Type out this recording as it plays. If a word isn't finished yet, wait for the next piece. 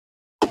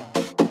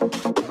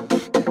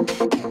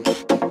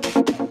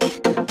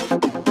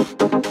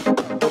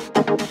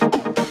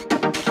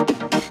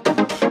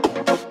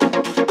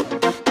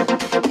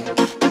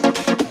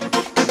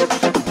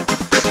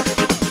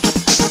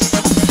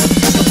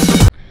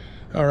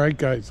All right,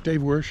 guys,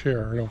 Dave Wirsch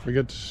here. Don't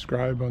forget to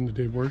subscribe on the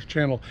Dave Wirsch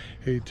channel.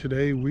 Hey,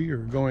 today we are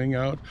going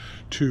out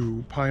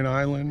to Pine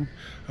Island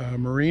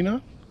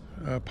Marina,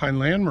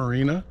 Pineland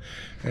Marina,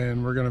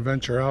 and we're going to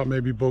venture out,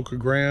 maybe Bocca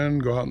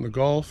Grande, go out in the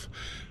Gulf.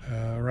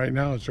 Right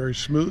now it's very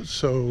smooth,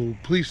 so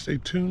please stay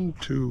tuned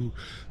to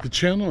the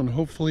channel and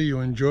hopefully you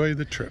enjoy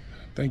the trip.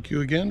 Thank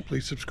you again.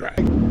 Please subscribe.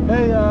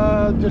 Hey,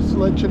 just to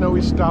let you know,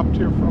 we stopped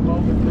here for a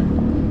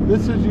moment.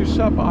 This is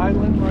Useppa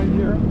Island right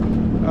here.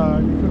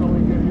 You can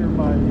only get here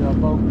by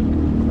boat.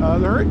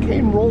 The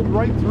hurricane rolled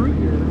right through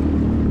here,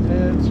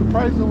 and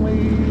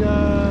surprisingly,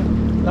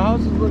 the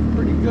houses look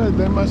pretty good.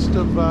 They must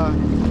have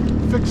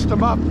fixed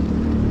them up.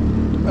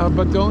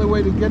 But the only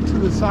way to get to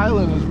this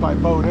island is by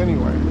boat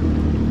anyway.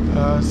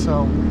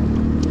 So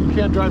you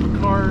can't drive a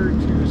car to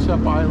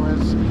Useppa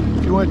Islands.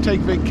 If you want to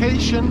take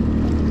vacation,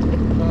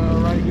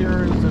 right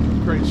here is a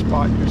great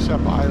spot,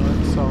 Useppa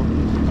Island.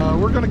 So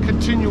we're going to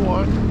continue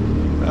on.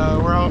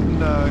 We're out in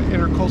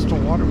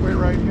Intercoastal Waterway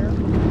right here,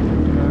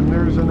 and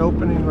there's an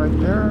opening right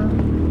there,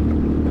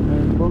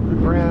 and Bocca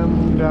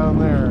Grande down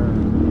there.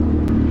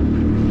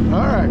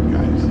 All right,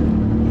 guys,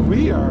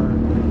 we are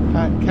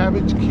at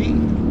Cabbage Key.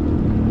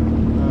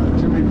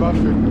 Jimmy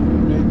Buffett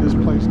made this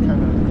place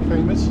kind of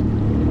famous.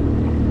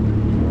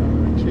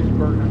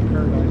 Cheeseburger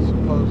Paradise,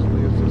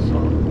 supposedly, is this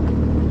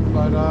song.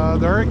 But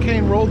the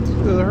hurricane rolled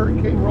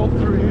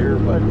through here,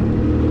 but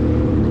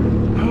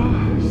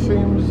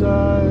seems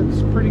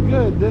it's pretty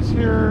good. This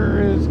here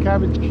is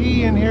Cabbage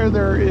Key, and here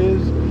there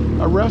is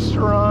a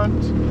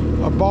restaurant,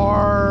 a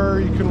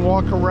bar. You can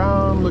walk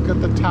around, look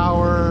at the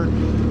tower.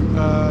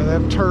 They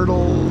have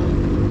turtles.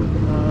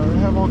 They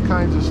have all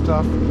kinds of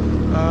stuff.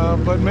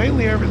 But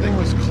mainly everything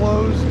was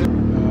closed.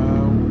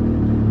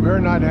 We're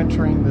not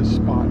entering this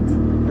spot.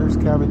 There's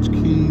Cabbage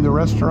Key, the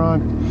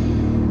restaurant.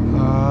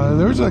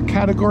 There's a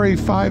Category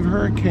 5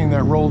 hurricane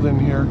that rolled in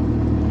here.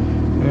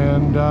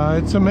 And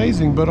it's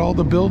amazing, but all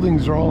the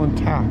buildings are all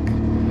intact.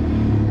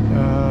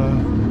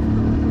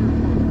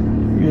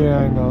 Yeah,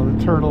 I know,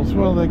 the turtles,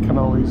 well, they can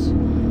always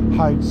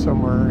hide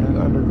somewhere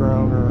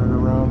underground or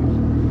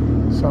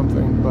around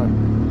something, but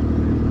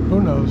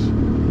who knows.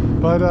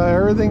 But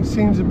everything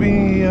seems to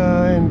be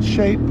in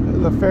shape.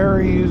 The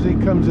ferry usually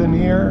comes in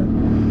here,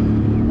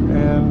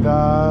 and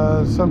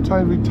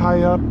sometimes we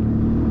tie up.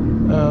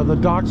 The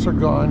docks are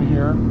gone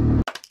here.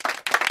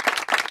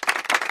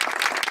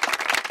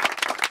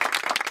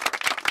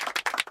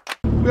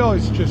 We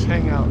always just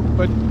hang out,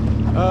 but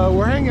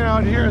we're hanging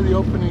out here at the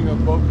opening of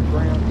Bocca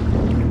Grande.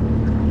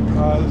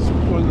 This is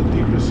one of the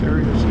deepest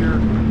areas here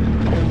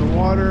in the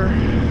water.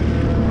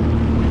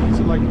 It's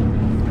like 90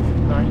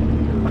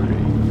 or 80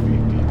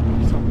 feet deep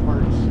in some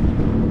parts,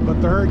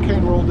 but the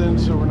hurricane rolled in,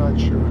 so we're not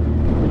sure.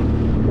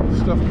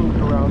 Stuff moved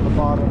around, the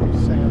bottom,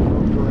 sand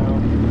moved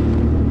around,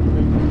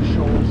 big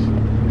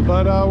shoals.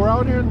 But we're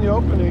out here in the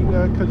opening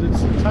because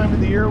it's the time of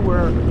the year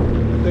where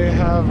they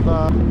have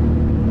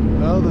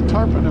the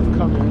tarpon have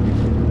come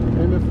in,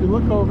 and if you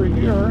look over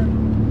here,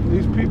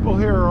 these people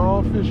here are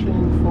all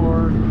fishing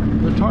for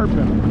the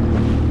tarpon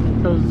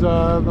because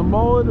the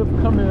mullet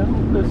have come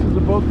in. This is the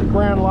Bocca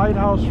Grande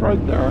lighthouse right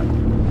there,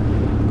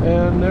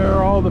 and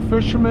they're all the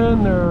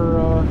fishermen.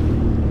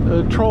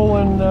 They're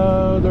trolling.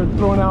 They're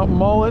throwing out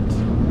mullet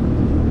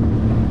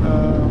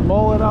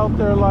out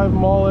there, live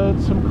mullet,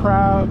 some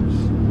crabs,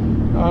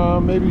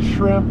 maybe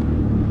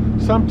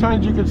shrimp.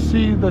 Sometimes you can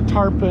see the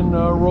tarpon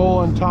roll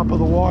on top of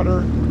the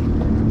water.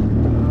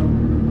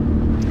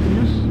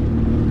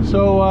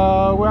 So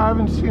I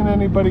haven't seen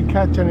anybody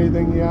catch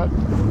anything yet,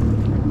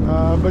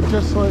 but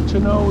just to let you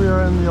know, we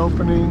are in the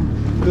opening.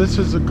 This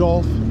is the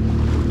Gulf.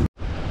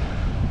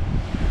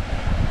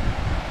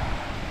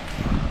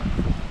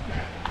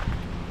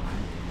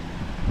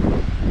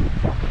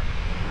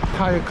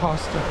 Cayo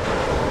Costa,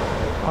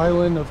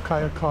 island of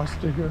Cayo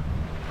Costa here.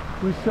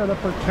 We set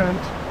up our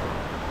tent.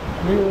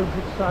 Mila's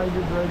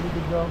excited, ready to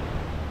go.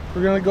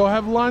 We're gonna go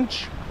have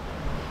lunch.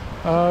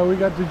 We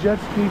got the jet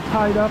ski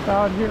tied up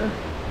out here.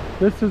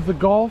 This is the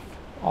Gulf.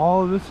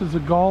 All of this is the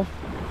Gulf.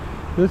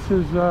 This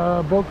is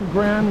Bocca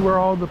Grande, where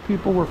all the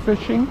people were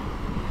fishing.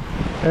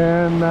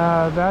 And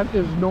that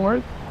is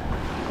north,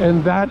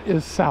 and that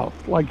is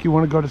south. Like you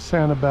want to go to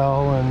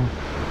Sanibel and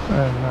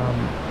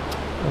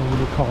what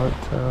do you call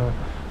it?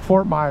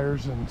 Fort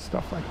Myers and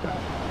stuff like that.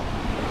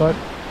 But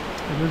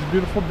it is a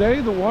beautiful day.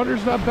 The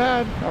water's not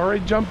bad. I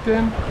already jumped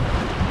in.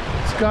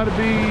 It's got to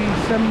be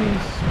 70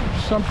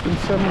 something,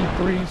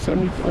 73,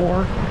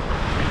 74,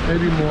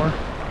 maybe more.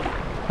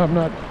 I'm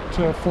not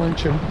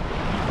flinching.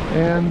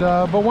 And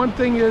but one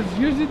thing is,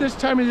 usually this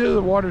time of year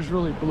the water's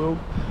really blue,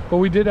 but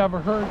we did have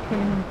a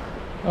hurricane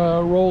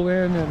roll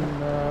in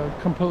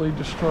and completely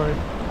destroyed,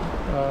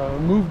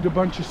 moved a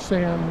bunch of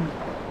sand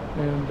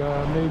and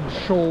made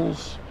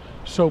shoals,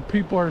 so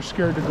people are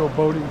scared to go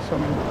boating.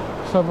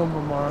 Some of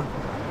them are,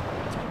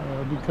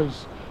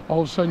 because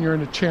all of a sudden you're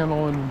in a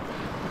channel and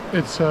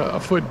it's a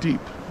foot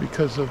deep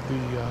because of the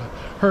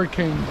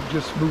hurricane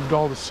just moved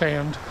all the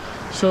sand.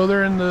 So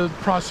they're in the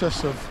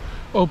process of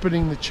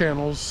opening the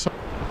channels. So,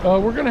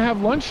 we're gonna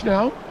have lunch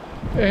now,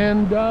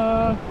 and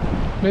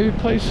maybe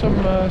play some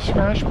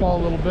smash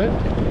ball a little bit.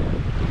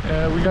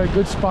 We got a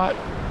good spot,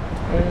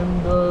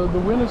 and the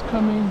wind is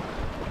coming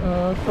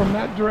from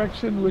that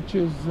direction, which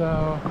is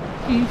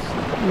east.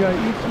 We got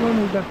east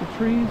wind, we got the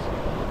trees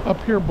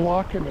up here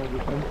blocking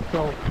everything,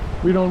 so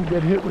we don't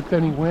get hit with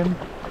any wind.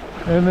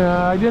 And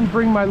I didn't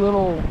bring my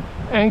little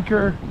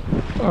anchor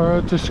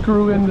to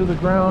screw into the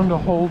ground to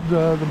hold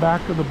the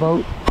back of the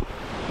boat.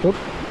 Oop.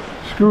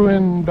 Screw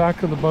in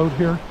back of the boat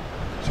here.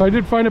 So I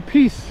did find a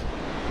piece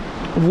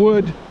of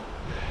wood.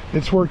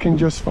 It's working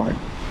just fine.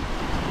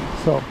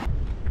 So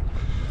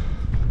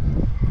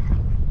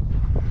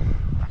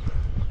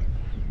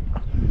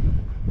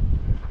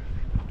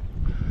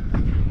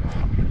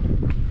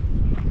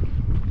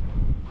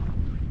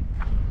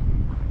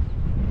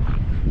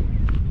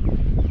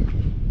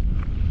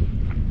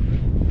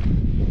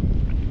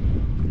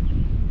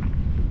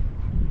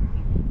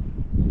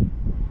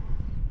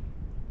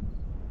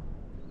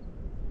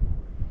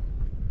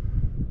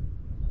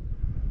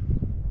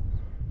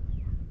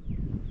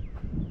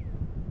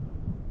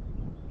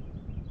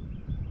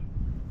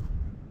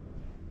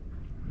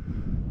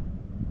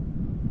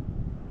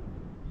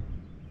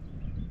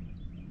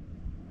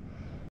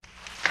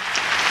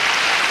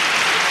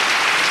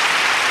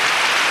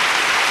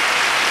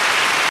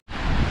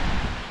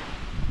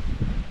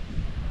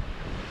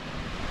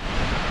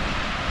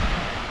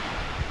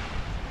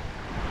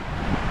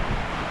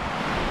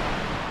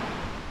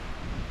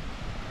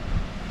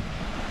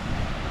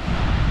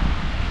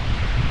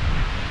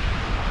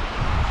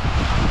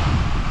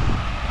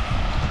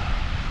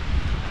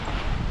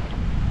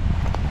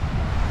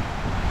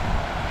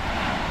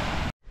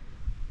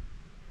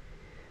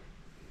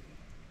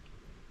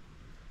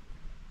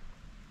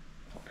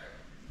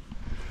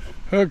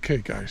okay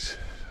guys,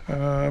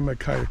 I'm at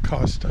Cayo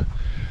Costa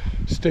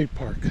State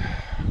Park.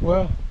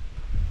 Well,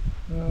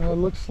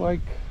 looks like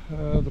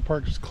the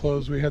park is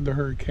closed. We had the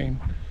hurricane.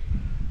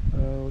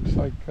 Looks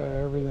like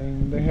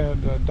everything, they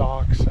had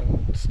docks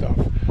and stuff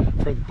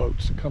for the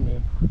boats to come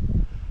in.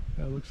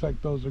 Looks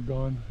like those are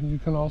gone. You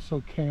can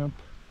also camp.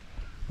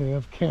 They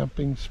have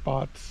camping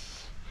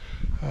spots.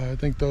 I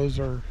think those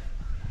are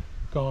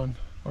gone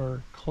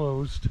or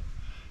closed.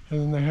 And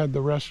then they had the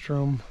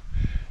restroom,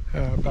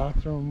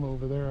 bathroom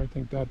over there. I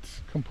think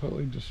that's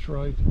completely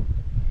destroyed.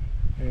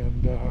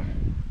 And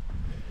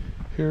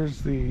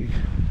here's the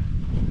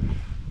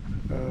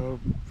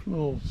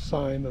little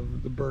sign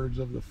of the birds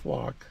of the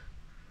flock.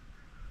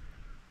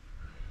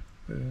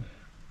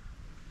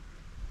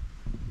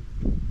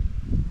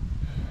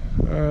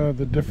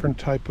 The different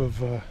type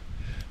of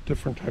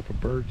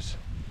birds.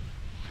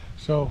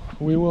 So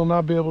we will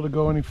not be able to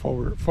go any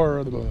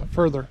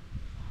further.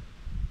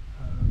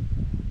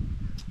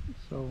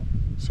 So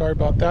sorry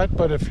about that,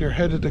 but if you're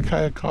headed to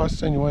Cayo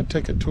Costa and you want to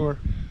take a tour,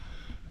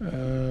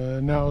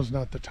 now is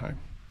not the time.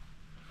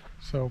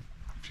 So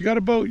if you got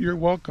a boat, you're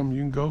welcome.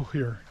 You can go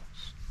here,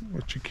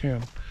 what you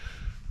can.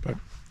 But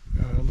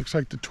it looks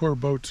like the tour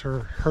boats are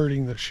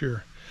hurting this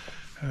year,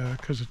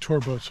 because the tour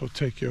boats will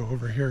take you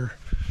over here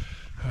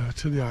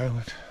to the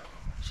island.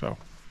 So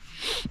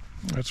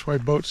that's why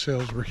boat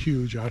sales were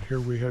huge out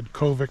here. We had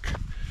COVID,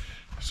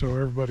 so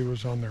everybody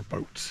was on their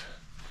boats.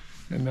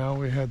 And now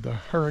we had the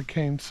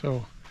hurricane,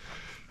 so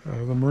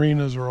the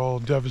marinas are all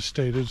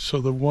devastated. So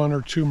the 1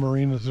 or 2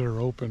 marinas that are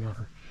open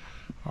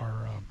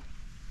are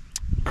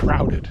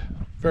crowded,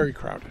 very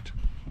crowded.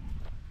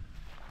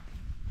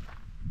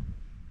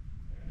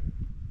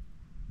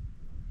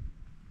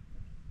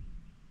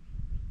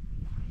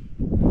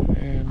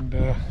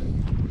 And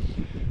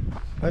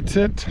that's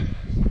it.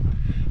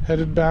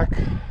 Headed back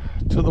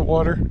to the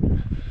water.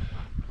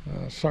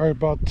 Sorry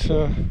about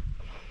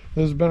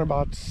this has been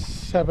about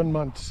 7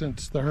 months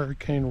since the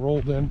hurricane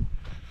rolled in.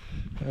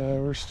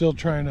 We're still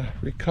trying to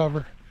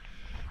recover.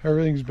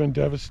 Everything's been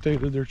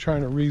devastated. They're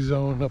trying to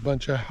rezone a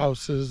bunch of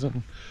houses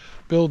and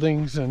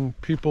buildings, and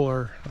people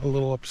are a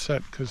little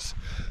upset because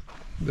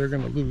they're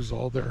going to lose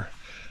all their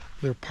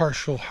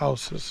partial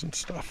houses and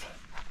stuff.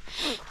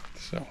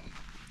 So,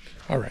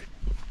 all right.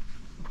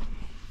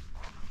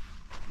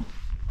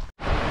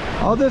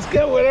 I'll just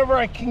get whatever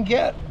I can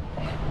get.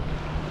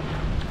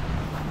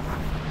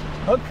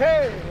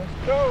 Okay,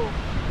 let's go.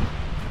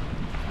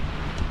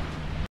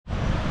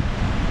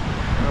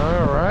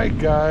 All right,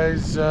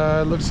 guys.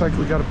 Looks like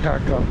we got to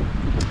pack up.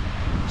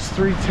 It's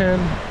 3:10.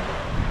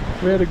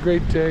 We had a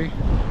great day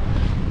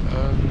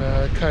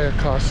on Cayo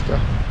Costa,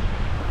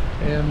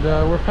 and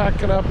we're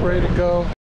packing up, ready to go.